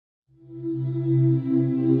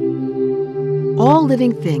All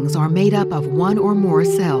living things are made up of one or more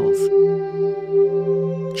cells.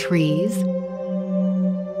 Trees,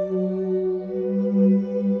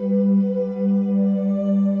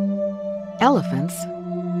 elephants,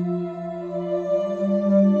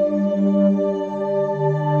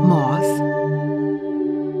 moss,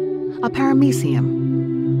 a paramecium.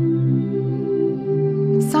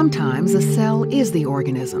 Sometimes a cell is the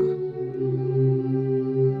organism.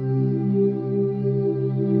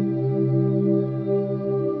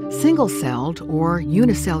 Single-celled or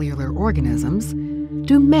unicellular organisms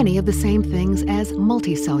do many of the same things as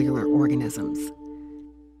multicellular organisms.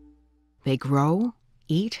 They grow,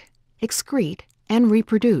 eat, excrete, and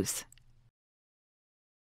reproduce.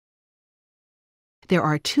 There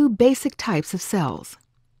are two basic types of cells.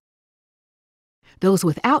 Those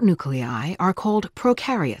without nuclei are called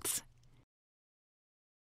prokaryotes.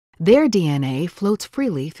 Their DNA floats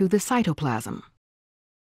freely through the cytoplasm.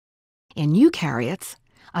 In eukaryotes,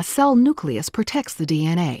 a cell nucleus protects the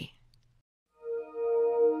DNA.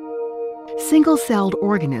 Single-celled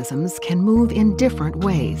organisms can move in different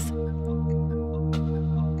ways.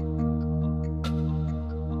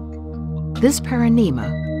 This paranema,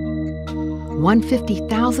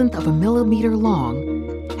 1/50,000th of a millimeter long,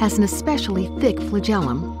 has an especially thick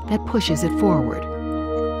flagellum that pushes it forward.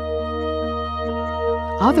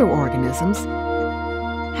 Other organisms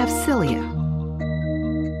have cilia,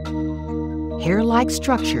 hair-like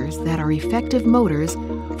structures that are effective motors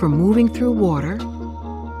for moving through water,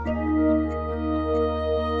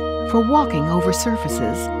 for walking over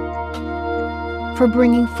surfaces, for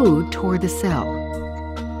bringing food toward the cell.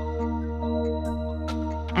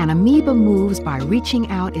 An amoeba moves by reaching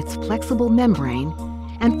out its flexible membrane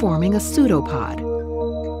and forming a pseudopod,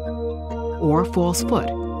 or false foot.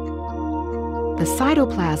 The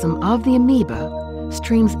cytoplasm of the amoeba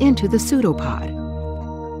streams into the pseudopod,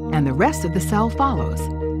 and the rest of the cell follows.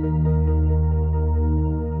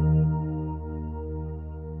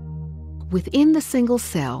 Within the single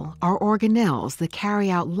cell are organelles that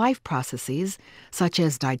carry out life processes such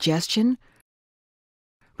as digestion,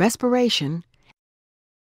 respiration,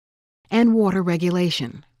 and water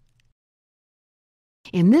regulation.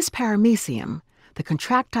 In this paramecium, the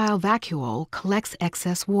contractile vacuole collects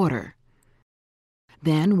excess water.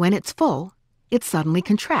 Then, when it's full, it suddenly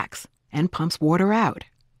contracts and pumps water out.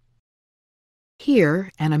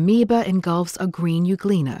 Here, an amoeba engulfs a green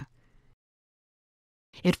euglena.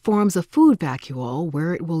 It forms a food vacuole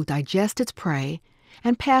where it will digest its prey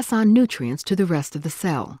and pass on nutrients to the rest of the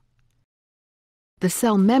cell. The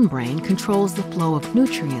cell membrane controls the flow of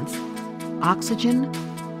nutrients, oxygen,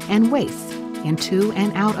 and waste into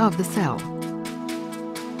and out of the cell.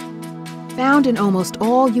 Found in almost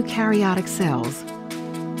all eukaryotic cells,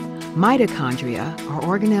 mitochondria are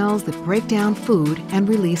organelles that break down food and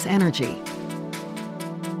release energy.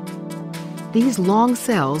 These long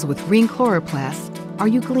cells with green chloroplasts are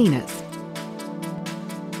euglenas.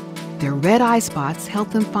 Their red eye spots help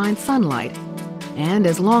them find sunlight, and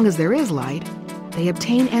as long as there is light, they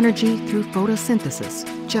obtain energy through photosynthesis,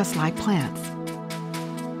 just like plants.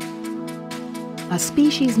 A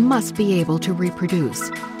species must be able to reproduce,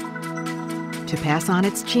 to pass on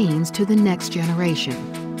its genes to the next generation.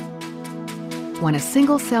 When a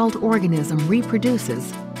single-celled organism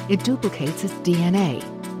reproduces, it duplicates its DNA,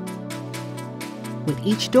 with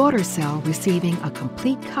each daughter cell receiving a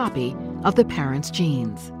complete copy of the parent's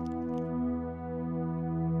genes.